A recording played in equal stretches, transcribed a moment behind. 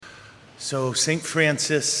So St.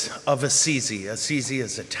 Francis of Assisi. Assisi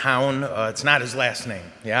is a town. It's not his last name,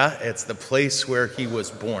 yeah? It's the place where he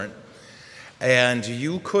was born. And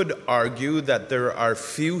you could argue that there are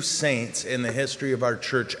few saints in the history of our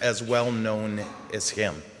church as well known as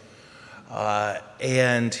him.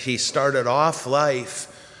 And he started off life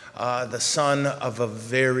the son of a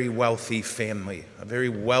very wealthy family, a very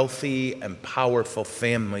wealthy and powerful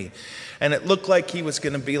family. And it looked like he was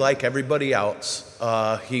going to be like everybody else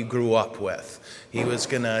he grew up with. He was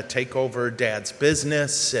going to take over Dad's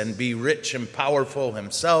business and be rich and powerful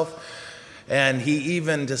himself. And he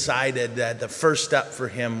even decided that the first step for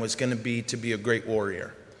him was going to be a great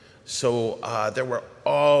warrior. So there were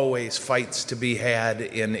always fights to be had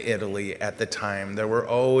in Italy at the time. There were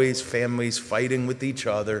always families fighting with each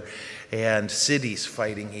other and cities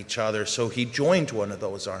fighting each other. So he joined one of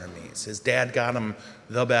those armies. His dad got him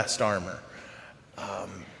the best armor.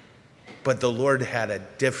 But the Lord had a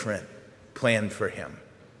different plan for him,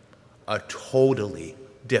 a totally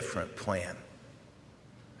different plan.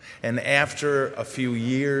 And after a few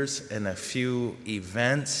years and a few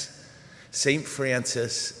events,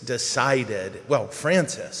 Francis decided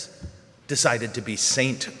to be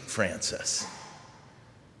Saint Francis.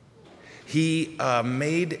 He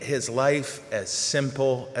made his life as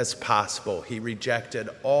simple as possible. He rejected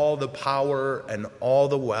all the power and all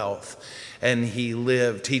the wealth, and he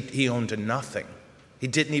owned nothing. He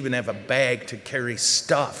didn't even have a bag to carry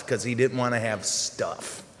stuff because he didn't want to have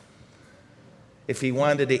stuff. If he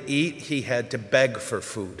wanted to eat, he had to beg for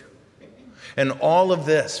food. And all of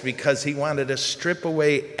this because he wanted to strip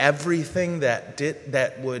away everything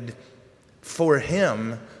that would, for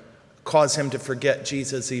him, cause him to forget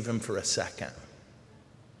Jesus even for a second.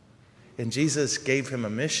 And Jesus gave him a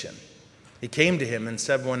mission. He came to him and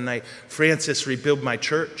said one night, "Francis, rebuild my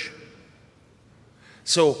church."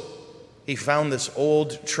 So he found this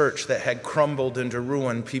old church that had crumbled into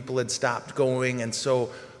ruin. People had stopped going, and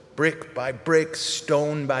so brick by brick,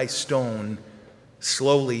 stone by stone,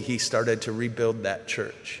 slowly he started to rebuild that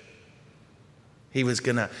church. He was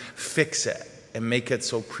going to fix it and make it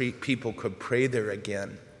so people could pray there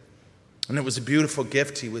again. And it was a beautiful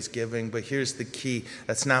gift he was giving, but here's the key.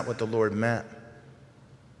 That's not what the Lord meant.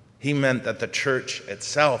 He meant that the church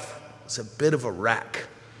itself was a bit of a wreck.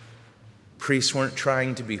 Priests weren't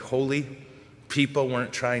trying to be holy. People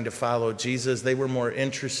weren't trying to follow Jesus. They were more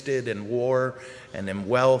interested in war and in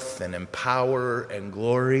wealth and in power and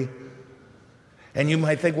glory. And you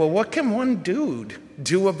might think, well, what can one dude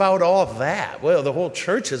do about all that? Well, the whole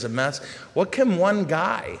church is a mess. What can one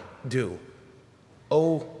guy do?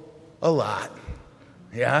 Oh, a lot.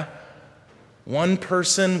 Yeah? One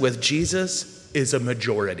person with Jesus is a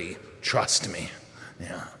majority. Trust me.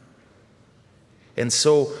 Yeah. And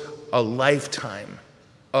so a lifetime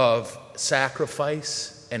of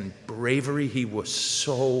sacrifice and bravery. He was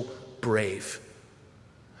so brave.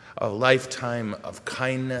 A lifetime of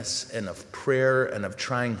kindness and of prayer and of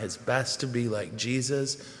trying his best to be like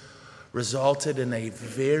Jesus resulted in a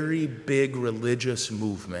very big religious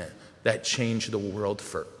movement that changed the world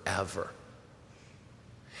forever.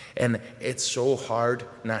 And it's so hard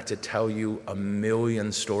not to tell you a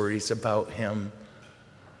million stories about him.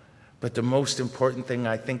 But the most important thing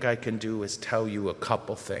I think I can do is tell you a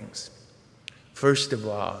couple things. First of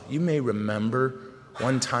all, you may remember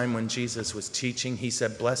one time when Jesus was teaching, he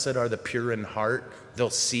said, "Blessed are the pure in heart, they'll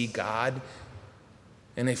see God."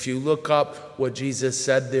 And if you look up what Jesus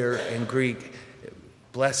said there in Greek,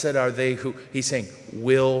 blessed are they who, he's saying,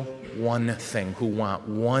 will one thing, who want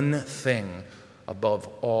one thing above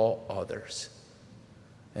all others.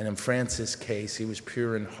 And in Francis' case, he was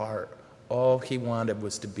pure in heart. All he wanted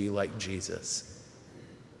was to be like Jesus.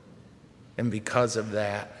 And because of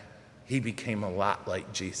that, he became a lot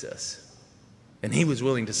like Jesus. And he was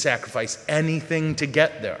willing to sacrifice anything to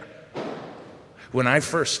get there. When I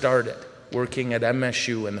first started working at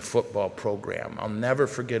MSU in the football program, I'll never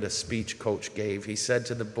forget a speech coach gave. He said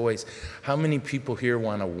to the boys, "How many people here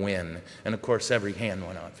want to win?" And of course, every hand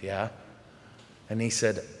went up, yeah? And he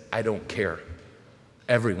said, "I don't care.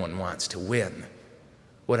 Everyone wants to win.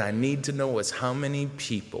 What I need to know is how many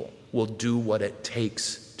people will do what it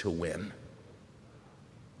takes to win."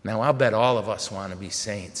 Now, I'll bet all of us want to be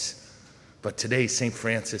saints. But today, St.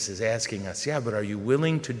 Francis is asking us, yeah, but are you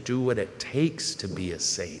willing to do what it takes to be a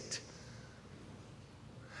saint?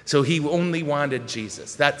 So he only wanted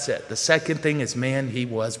Jesus. That's it. The second thing is, man, he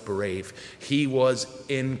was brave. He was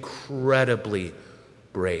incredibly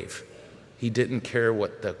brave. He didn't care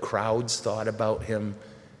what the crowds thought about him.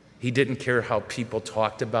 He didn't care how people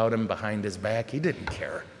talked about him behind his back. He didn't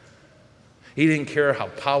care. He didn't care how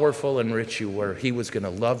powerful and rich you were. He was going to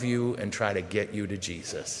love you and try to get you to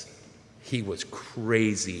Jesus. He was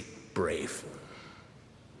crazy brave.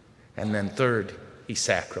 And then third, he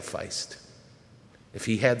sacrificed. If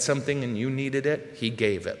he had something and you needed it, he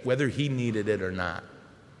gave it, whether he needed it or not.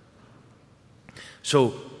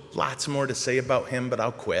 So lots more to say about him, but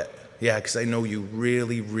I'll quit. Yeah, because I know you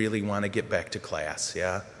really, really want to get back to class,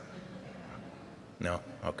 yeah? No?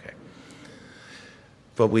 Okay.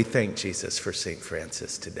 But we thank Jesus for St.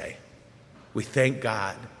 Francis today. We thank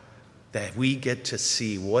God that we get to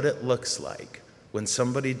see what it looks like when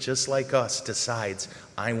somebody just like us decides,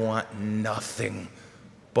 I want nothing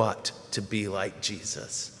but to be like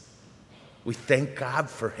Jesus. We thank God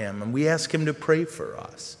for him, and we ask him to pray for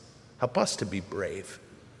us. Help us to be brave.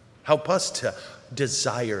 Help us to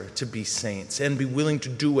desire to be saints and be willing to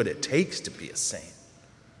do what it takes to be a saint.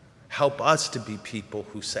 Help us to be people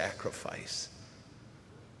who sacrifice.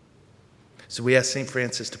 So we ask St.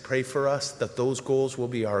 Francis to pray for us, that those goals will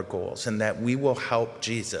be our goals, and that we will help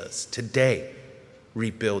Jesus today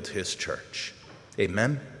rebuild his church.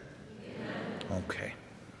 Amen? Amen. Okay.